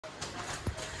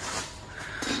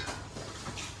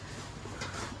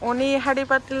উনি হাড়ি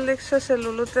পাতিল দেখছে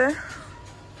লুলুতে,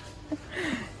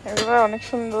 এগুলো অনেক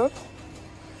সুন্দর।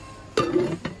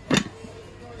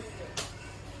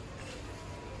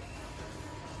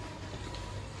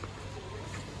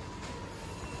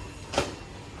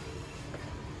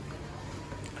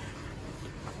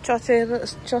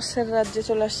 চসের রাজ্যে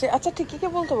চলে আসছে। আচ্ছা ঠিকই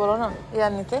বলতে বলো না,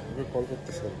 ইয়ার নিতে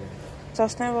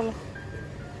চস নাই বলো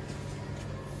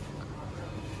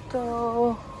তো।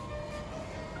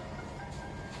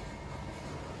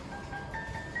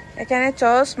 এখানে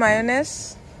চস মায়োনেজ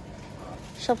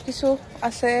সবকিছু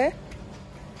আছে,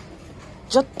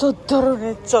 যত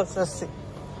ধরনের চস আছে।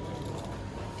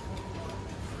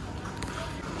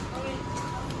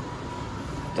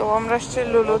 তো আমরা আসছি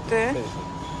লুলুতে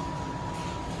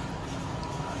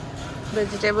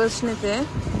ভেজিটেবলস নিতে,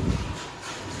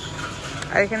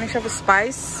 আর এখানে সব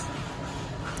স্পাইস।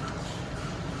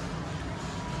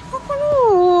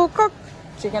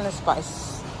 চিকেন স্পাইস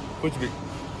कुछ भी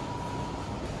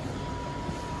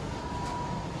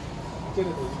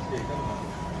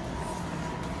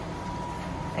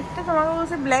একটা তোমাকে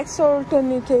বলছে ব্ল্যাক সল্ট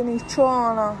নিতে, নিচ্ছ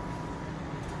না?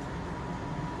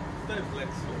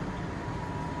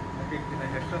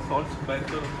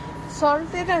 সল্ট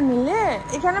এটা নিলে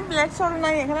এখানে ব্ল্যাক সল্ট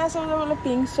নাই, এখানে আছে বলে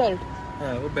পিঙ্ক সল্ট।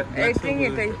 হ্যাঁ ও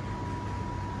এটাই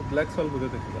ব্ল্যাক সল্ট বলে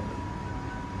দেখতে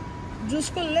জুস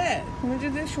করলে তুমি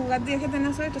যদি সুগার দিয়ে খেতে না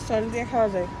চাও, এটা সল্ট দিয়ে খাওয়া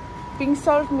যায়। পিঙ্ক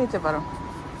সল্ট নিতে পারো,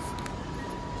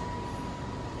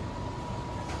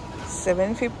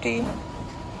 750।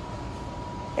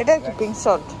 এটা কি পিঙ্ক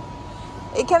সল্ট?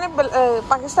 এখানে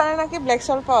পাকিস্তানে নাকি ব্ল্যাক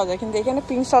সল্ট পাওয়া যায়, কিন্তু এখানে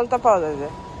পিঙ্ক সল্টটা পাওয়া যায়।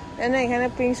 না এখানে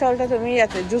পিঙ্ক সল্টটা তুমি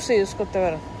ইয়াতে জুসে ইউজ করতে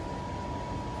পারো।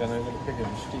 কেন এগুলো থেকে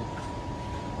মিষ্টি?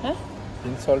 হ্যাঁ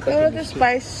পিঙ্ক সল্ট আছে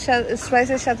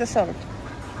স্পাইসের সাথে সল্ট।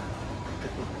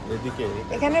 এদিকে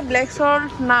এখানে ব্ল্যাক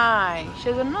সল্ট নাই,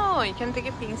 সেজন্য এখান থেকে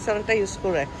পিঙ্ক সল্টটা ইউজ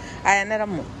করে। আয়ানের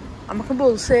আম্মু আমাকে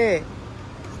বলছে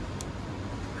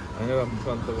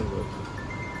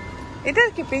এটা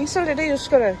কি পিঙ্ক সল্ট, এটা ইউজ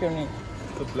করে আর কেউ নেই।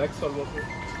 তো ব্ল্যাক সল্ট বলতে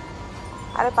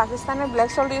আরে পাকিস্তানে ব্ল্যাক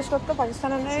সল্ট ইউজ করতে,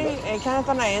 পাকিস্তানে নেই, এখানে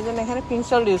তো নাই, এজন্য এখানে পিঙ্ক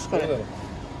সল্ট ইউজ করে।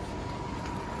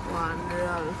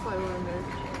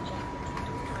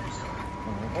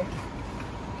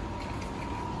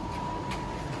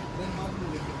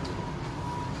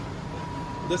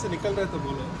 जैसे निकल रहा है तो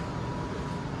बोलो।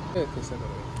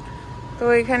 তো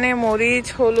এখানে মরিচ,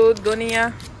 হলুদ, ধনিয়া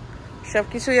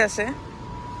সবকিছুই আছে,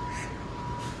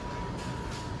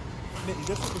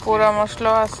 পোড়া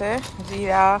মশলা আছে,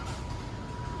 জিরা।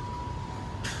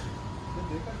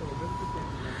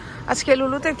 আজকে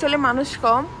লুলুতে অ্যাকচুয়ালি মানুষ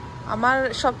কম, আমার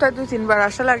সপ্তাহে 2-3 বার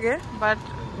আসা লাগে, বাট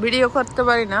ভিডিও করতে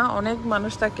পারি না, অনেক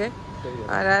মানুষ থাকে।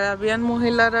 আর আরাবিয়ান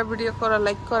মহিলারা ভিডিও করা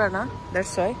লাইক করে না,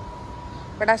 দ্যাটস ওয়াই।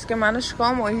 বাট আজকে মানুষ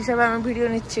কম, ওই হিসাবে আমি ভিডিও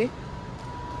নিচ্ছি।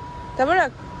 তারপর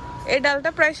এই ডালটা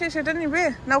প্রায় শেষ, এটা নিবে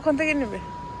না ওখান থেকে নিবে?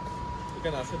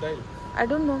 এখানে আছে ডাল, আই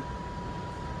ডোন্ট নো।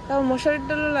 তাও মশারির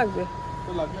ডালও লাগবে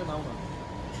তো লাগলে নাও না।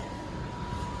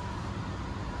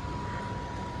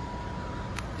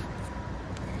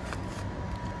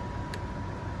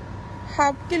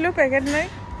 হাফ কিলো প্যাকেট নাই?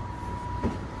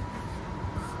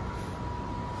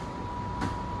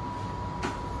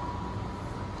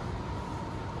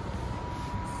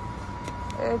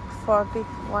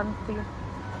 $8.41 কিলো।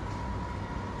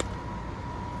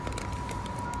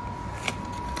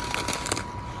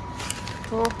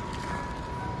 তো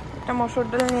একটা মসুর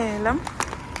ডাল নিয়ে নিলাম।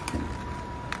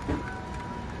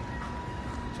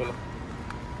 চলো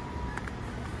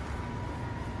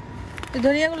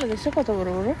ধনিয়াগুলো দেখছো কত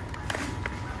বড় বড়?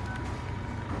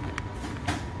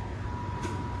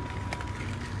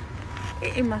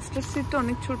 এই মাস্টার সিডটা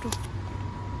অনেক ছোট,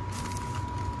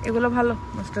 এগুলো ভালো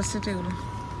মাস্টার সিড, এগুলো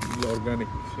অর্গানিক।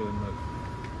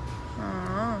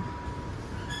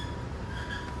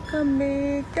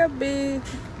 कभी कभी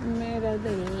मेरा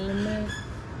दिल में।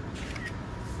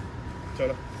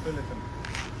 চলো চলে চলো।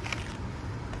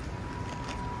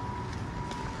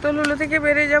 তো লুলু থেকে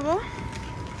বেরিয়ে যাব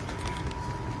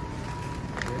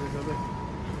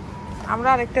আমরা,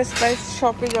 আরেকটা স্পাইস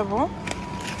শপে যাব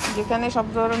যেখানে সব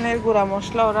ধরনের গুঁড়া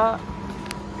মশলা ওরা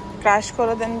ক্রাশ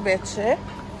করে দেন বেচে,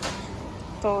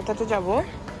 তো ওটাতে যাব।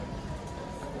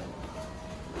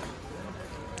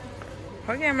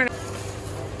 ওকে আমরা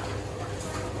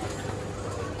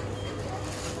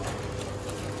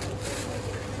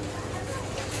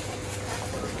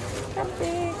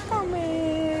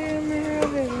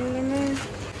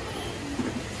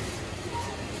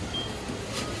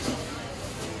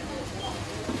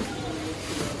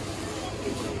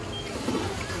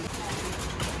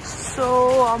সো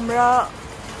আমরা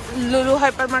লুলু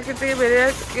হাইপার মার্কেট থেকে বেরিয়ে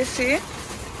গেছি।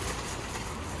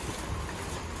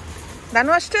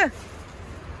 দানু আসছে?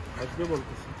 আসবে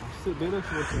বলতেছে, আসছে, বের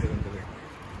হচ্ছে বলছে এখান থেকে।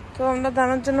 তো আমরা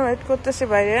দানুর জন্য ওয়েট করতেছি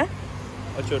বাইরে।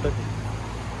 আচ্ছা, ওটা কি?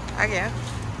 আগে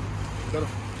ধরো,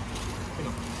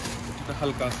 এটা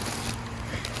হালকা আছে।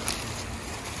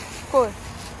 কই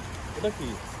এটা কি?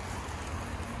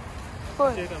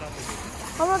 কই এটা না,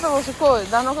 আমরা তো বলছি কই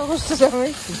দানুকে খুঁজতেছি আমি।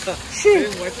 ছি,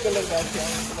 হোয়াইট কালার का আছে।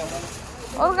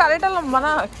 ওর গাড়িটা লম্বা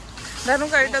না, দানু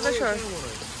গাড়িটা তো শর্ট।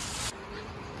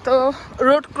 তো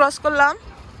রোড ক্রস করলাম।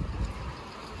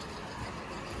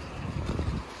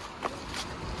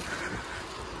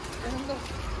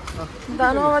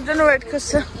 দানু আমার জন্য ওয়েট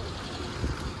করছে।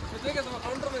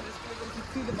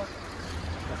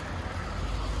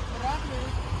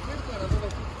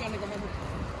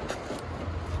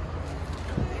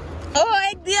 ओ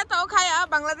एक दिया था वो खाया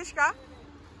बांग्लादेश का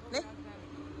नहीं?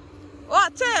 वो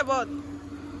अच्छा है बहुत।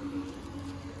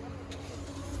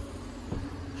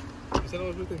 चलो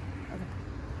बोलते हैं।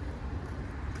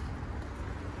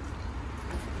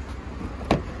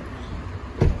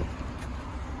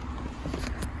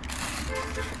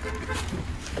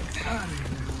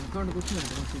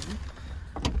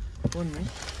 फोन में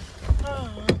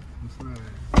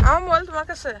আমার মোবাইল তোমার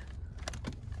কাছে?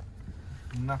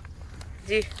 না,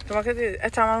 জি তোমাকে দিয়ে।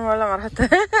 আচ্ছা আমার মোবাইল আমার হাতে।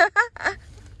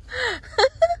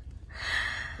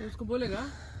 उसको बोलेगा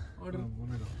ऑर्डर।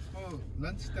 बोलेगा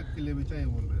लंच तक के लिए भी चाहिए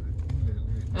बोल रहे थे।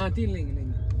 हाँ 3 लेंगे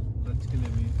लंच के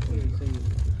लिए भी बोलेगा। सही है।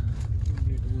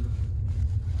 प्लेट बोलो।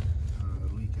 हाँ,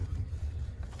 रुई कैफे।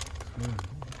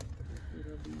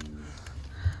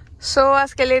 সো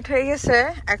আজকে লেট হয়ে গেছে।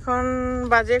 এখন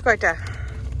বাজে কয়টা?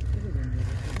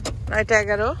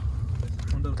 9:11।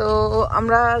 তো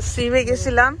আমরা সিপে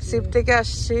গেছিলাম, সিপ থেকে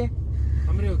আসছি,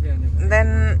 हमरे हो गया ने দেন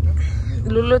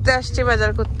লুলুতে আসছি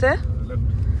বাজার করতে।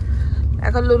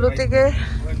 এখন লুলু থেকে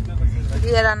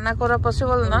গিয়ে রান্না করা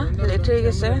পসিবল না, লেট হয়ে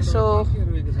গেছে। সো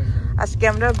আজকে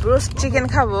আমরা ব্রোস্ট চিকেন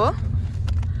খাবো।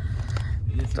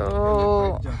 তো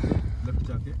लेफ्ट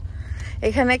जाके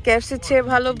এখানে ক্যাফসি চেয়ে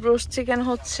ভালো ব্রোস্ট চিকেন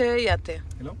হচ্ছে ইয়াতে।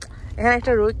 हेलो। এখানে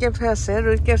একটা রুই ক্যাফে আছে,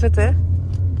 রুই ক্যাফেতে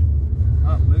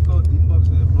हाँ, मेरे को 3 बॉक्स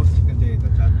रोस्ट चिकन चाहिए था,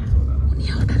 4 पीस वाला। উনি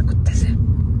অর্ডার করতেছে।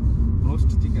 रोस्ट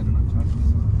चिकन है ना, 4 पीस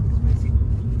वाला स्पाइसी।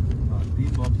 हाँ,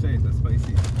 3 बॉक्स चाहिए था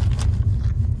स्पाइसी।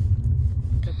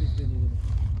 क्या पीस दे दो।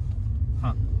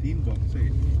 हाँ, 3 बॉक्स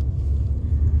चाहिए।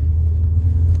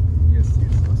 यस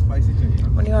यस, स्पाइसी चाहिए।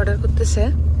 উনি অর্ডার করতেছে।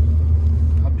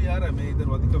 अभी आ रहा है, मैं इधर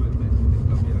वादी कबीर में,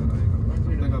 अभी आ रहा है।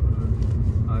 तब तक आप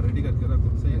रेडी करके रखो,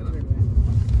 सही है ना?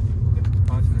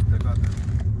 5 मिनट तक आता है।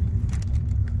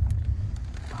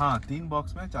 हाँ, 3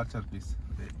 बॉक्स में 4 पीस,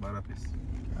 12 पीस।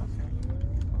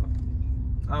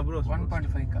 हाँ ब्रो,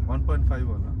 1.5 का 1.5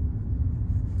 वाला।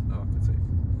 ओके सही।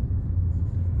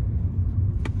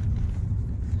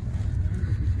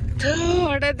 তো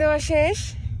অর্ডার দেওয়া শেষ।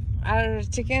 আর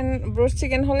চিকেন ব্রোস্ট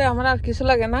চিকেন হলে আমার আর কিছু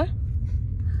লাগে না।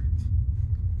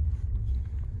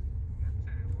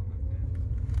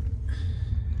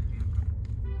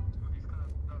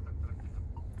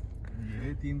 ये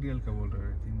 3 रियल का बोल रहे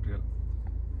हैं, 3 रियल।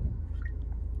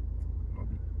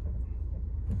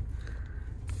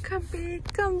 कभी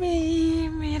कभी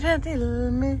मेरा दिल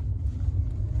में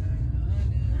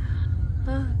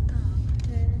आता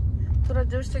है। थोड़ा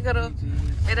जोर से करो,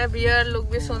 मेरा बियर लुक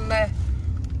भी सुनना है।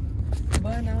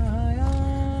 बनाया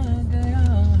गया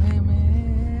है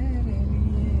मेरे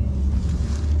लिए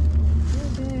ये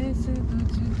देश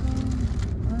तुझको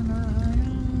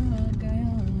बनाया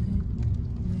गया है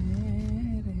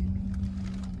मेरे लिए।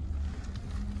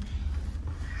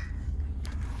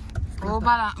 ও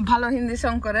ভালো হিন্দি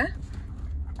সং করে।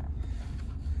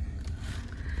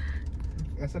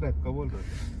 ऐसा टाइप का बोल रहे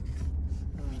थे।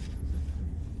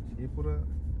 ये पूरा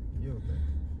ये होता है।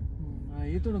 हाँ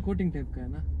ये थोड़ा कोटिंग टाइप का है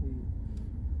ना।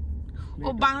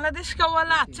 वो बांग्लादेश का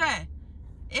वाला अच्छा है,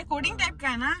 ये कोडिंग टाइप का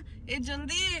है ना, ये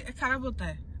जल्दी खराब होता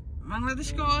है। बांग्लादेश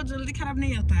का वो जल्दी खराब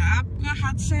नहीं होता है। आपका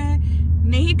हाथ से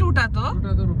नहीं टूटा तो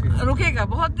रुकेगा,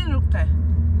 बहुत दिन रुकता है।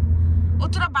 वो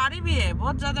थोड़ा भारी भी है,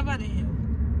 बहुत ज्यादा भारी है।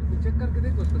 चेक करके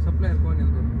देखो उसका सप्लायर कौन है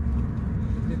उधर।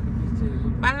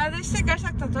 बांग्लादेश से कर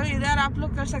सकता तो इधर आप लोग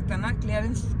कर सकते ना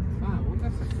क्लियरेंस। हाँ वो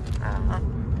कर सकता है। हाँ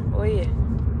वही है।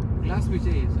 ग्लास भी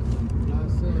चाहिए सर,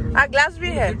 ग्लास हाँ ग्लास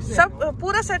भी है, सब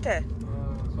पूरा सेट है।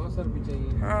 सॉसर भी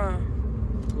चाहिए। हाँ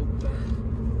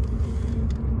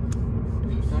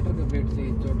स्टार्टर का प्लेट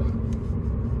चाहिए छोटा,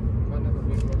 खाना का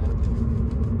प्लेट बड़ा,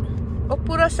 वो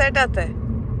पूरा सेट आता है।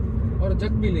 और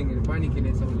जग भी लेंगे पानी के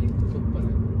लिए, सब लेंगे सुपर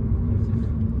है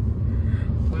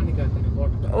पानी का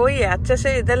पॉट का। वही है, अच्छे से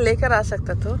इधर लेकर आ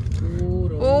सकता तो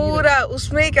पूरा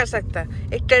उसमें ही कर सकता।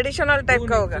 एक ट्रेडिशनल टाइप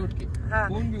का होगा। हाँ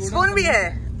स्पून भी है,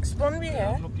 स्पून भी है।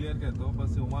 हम लोग क्लियर कहते हो,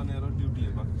 बस ओमान एरो ड्यूटी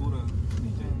है, बाकी पूरा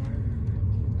नीचे।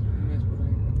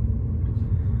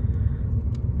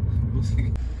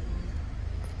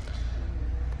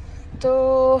 তো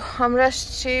আমরা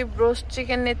আসছি ব্রোস্ট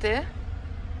চিকেন নিতে।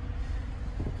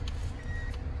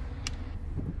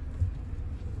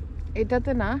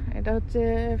 এটাতে না, এটা হচ্ছে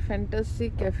ফ্যান্টাসি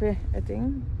ক্যাফে আই থিঙ্ক।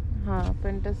 হ্যাঁ,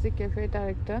 ফ্যান্টাসি ক্যাফে এটা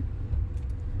আরেকটা,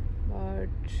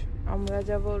 বাট আমরা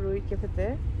যাব রুই ক্যাফেতে,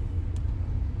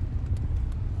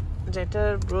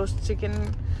 যেটার ব্রোস্ট চিকেন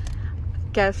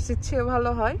KFC চেয়ে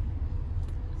ভালো হয়।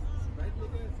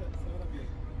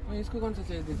 इसको कौन सा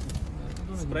चाहिए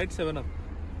देखो स्प्राइट 7 अप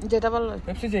যেটা ভালো হয়।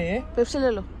 पेप्सी चाहिए পেপসি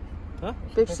ले लो। हां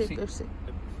পেপসি Pepsi। পেপসি।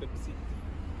 पेप्सी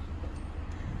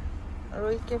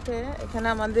রুই ক্যাফে, এখানে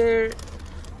আমাদের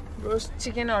রোস্ট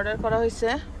চিকেন অর্ডার করা হয়েছে।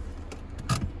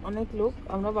 অনেক লোক,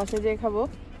 আমরা বাসায় যেয়ে খাবো।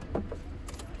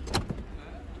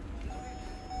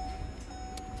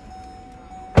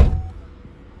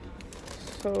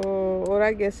 তো ওরা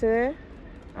গেছে,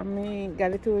 আমি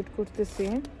গাড়িতে ওয়েট করতেছি।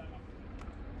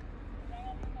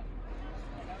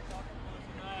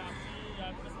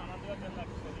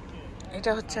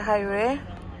 এটা হচ্ছে হাইওয়ে।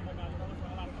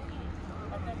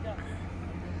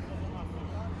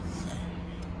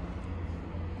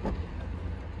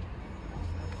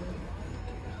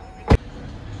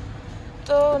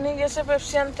 তো উনি গেছে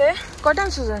পেপসি আনতে। কটা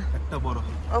আনছো যে? একটা বড়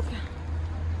ওকে।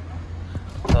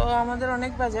 তো আমাদের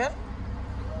অনেক বাজার।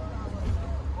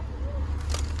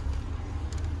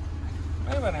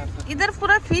 नहीं बनाया था इधर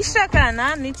पूरा फिश रखा है ना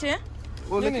नीचे?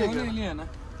 वो नहीं लेके नहीं लिया ना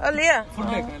ও লিয়া? Food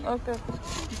लेके आया। ওকে।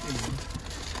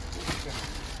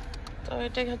 তো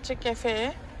এটা হচ্ছে ক্যাফে।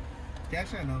 कैश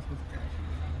है ना उसको कैश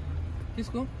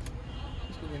किसको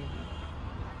किसको देना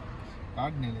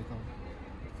कार्ड नहीं लेता हूँ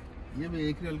ये भी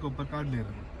 1 रियल के ऊपर कार्ड ले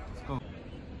रहा हूँ इसको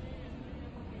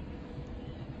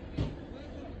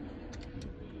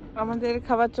আমাদের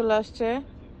খাবার চলে আসছে,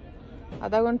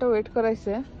 আধা ঘন্টা ওয়েট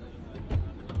করাইছে।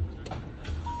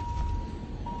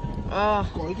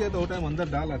 कॉल किया तो वो टाइम अंदर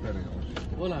डाल आता रहेगा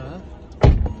बोला ना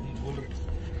बोल रहे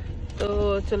তো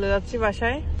চলে যাচ্ছি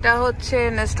বাসায়। এটা হচ্ছে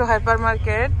নেস্টো হাইপার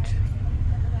মার্কেট।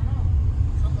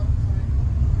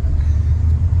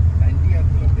 90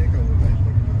 आपको देखा वो लाइव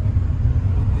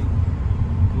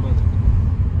पूरा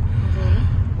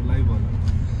वो लाइव वाला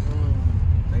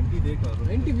 90 देखा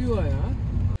 90 व्यू आया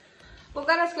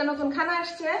ওকার আজকে নতুন খানা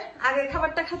আসছে, আগের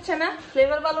খাবারটা খাচ্ছে না,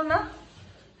 ফ্লেভার ভালো না,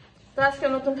 তো আজকে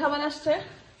নতুন খাবার আসছে।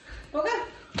 ওকে,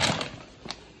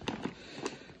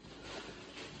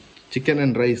 चिकन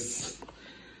एंड राइस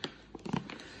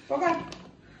ওকে।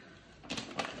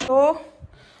 তো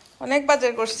অনেক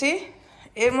বাজার করছি,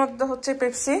 এর মধ্যে হচ্ছে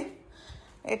পেপসি,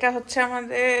 এটা হচ্ছে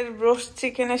আমাদের রোস্ট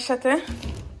চিকেনের সাথে।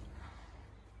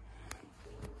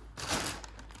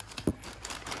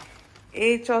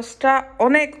 এই সসটা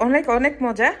অনেক অনেক অনেক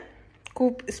মজা,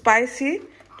 খুব স্পাইসি,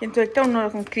 কিন্তু একটা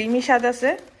অন্যরকম ক্রিমি স্বাদ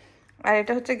আছে। আর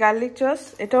এটা হচ্ছে গার্লিক সস,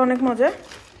 এটা অনেক মজা,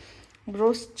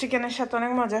 রোস্ট চিকেনের সাথে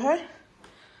অনেক মজা হয়।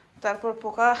 তারপর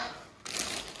পোকা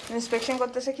ইন্সপেকশন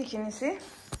করতেছে কি কিনেছি।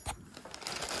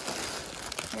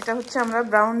 এটা হচ্ছে আমরা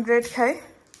ব্রাউন ব্রেড খাই,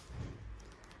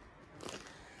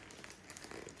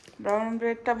 ব্রাউন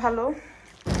ব্রেডটা ভালো।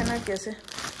 এখানে কি আছে?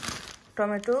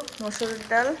 টমেটো, মসুরের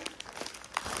ডাল,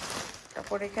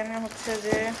 তারপর এখানে হচ্ছে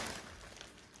যে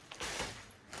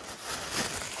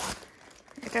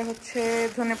এটা হচ্ছে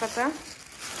ধনেপাতা,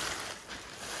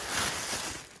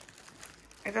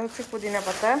 এটা হচ্ছে পুদিনা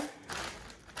পাতা,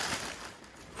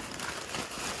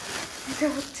 এটা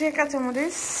হচ্ছে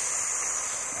কাঁচামরিচ,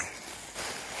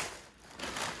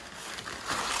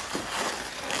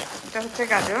 এটা হচ্ছে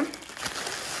গাজর।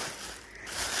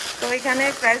 তো এখানে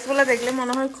প্রাইসগুলো দেখলে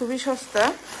মনে হয় খুবই সস্তা।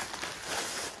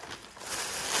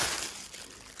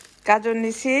 গাজর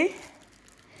নিছি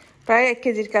প্রায় 1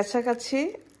 কেজির কাছাকাছি,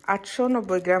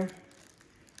 890 গ্রাম,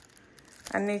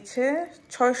 আর নিচে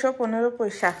 615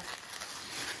 পয়সা।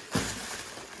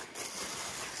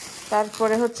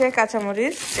 তারপরে হচ্ছে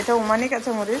কাঁচামরিচ, এটা ওমানি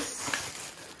কাঁচামরিচ,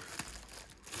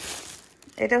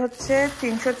 এটা হচ্ছে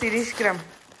 330 গ্রাম,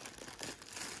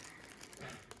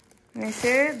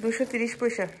 নিচে 230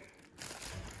 পয়সা।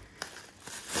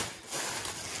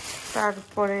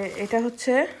 তারপরে এটা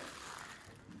হচ্ছে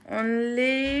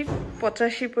অনলি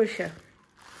 85 পয়সা।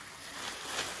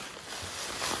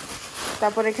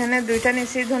 তারপর এখানে দুইটা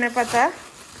নিচে ধনেপাতা,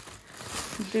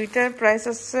 দুইটার প্রাইস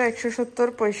আছে 170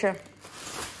 পয়সা।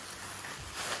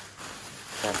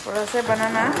 তারপর আছে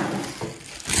বানানা,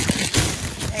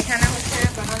 এখানে হচ্ছে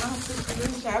বানানা হচ্ছে কিলো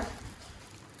হিসাব।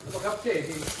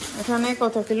 এখানে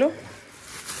কত কিলো?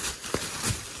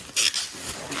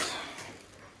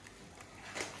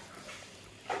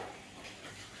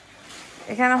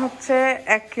 এখানে হচ্ছে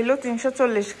 1 কিলো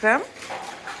 340 গ্রাম,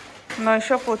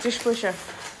 925 পয়সা,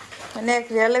 মানে 1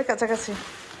 রিয়ালের কাছাকাছি।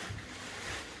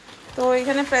 তো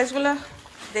এখানে প্রাইসগুলো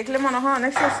দেখলে মনে হয়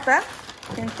অনেক সস্তা,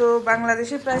 কিন্তু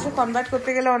বাংলাদেশি প্রাইসে কনভার্ট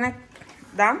করতে গেলে অনেক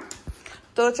দাম।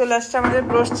 তো চলে আসছে আমাদের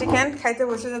ব্রোস্ট চিকেন, খাইতে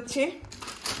বসে যাচ্ছি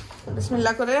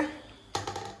বিসমিল্লাহ করে।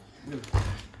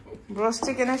 ব্রোস্ট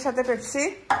চিকেনের সাথে পেপসি।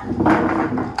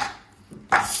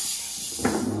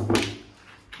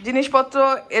 জিনিসপত্র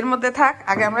এর মধ্যে থাক,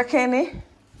 আগে আমরা খেয়ে নিই।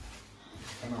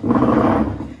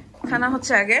 খানা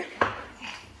হচ্ছে আগে।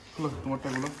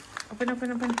 Open open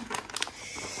open.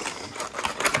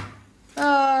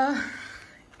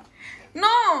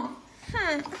 নো,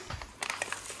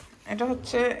 এটা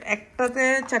হচ্ছে একটাতে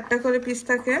 4টা করে পিস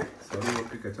থাকে,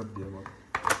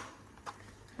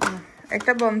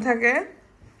 একটা বন থাকে,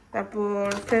 তারপর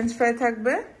ফ্রেঞ্চ ফ্রাই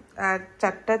থাকবে, আর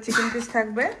 4টা চিকেন পিস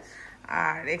থাকবে,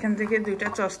 আর এখান থেকে 2টা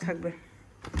চস থাকবে।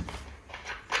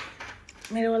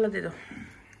 মেরেওয়ালা দিয়ে দাও।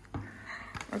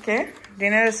 ওকে,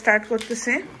 ডিনার স্টার্ট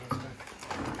করতেছি।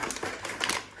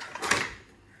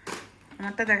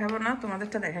 আমারটা দেখাবো না,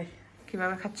 তোমাদেরটা দেখাই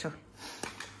কিভাবে খাচ্ছ।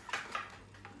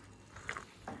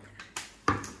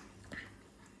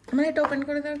 আমার এটা ওপেন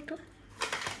করে দাও একটু,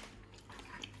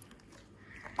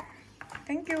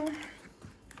 থ্যাংক ইউ।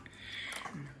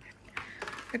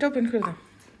 এটা ওপেন করে দাও।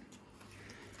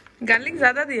 गार्लिक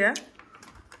ज्यादा दिया?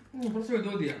 ऊपर से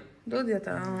 2 दिया। 2 दिया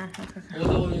था। वो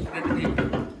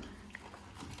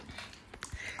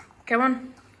কেমন?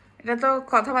 এটা তো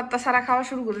কথাবার্তা সারা খাওয়া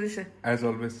শুরু করে দিছে। অ্যাজ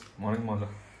অলওয়েজ অনেক মজা।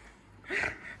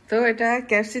 তো এটা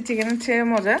কেএফসি চিকেনের চেয়ে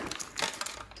মজা।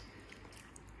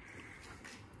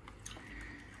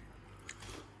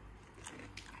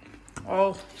 ও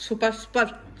সুপার সুপার।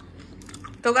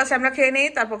 তো গাছ আমরা খেয়ে নিই,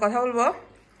 তারপর কথা বলবো।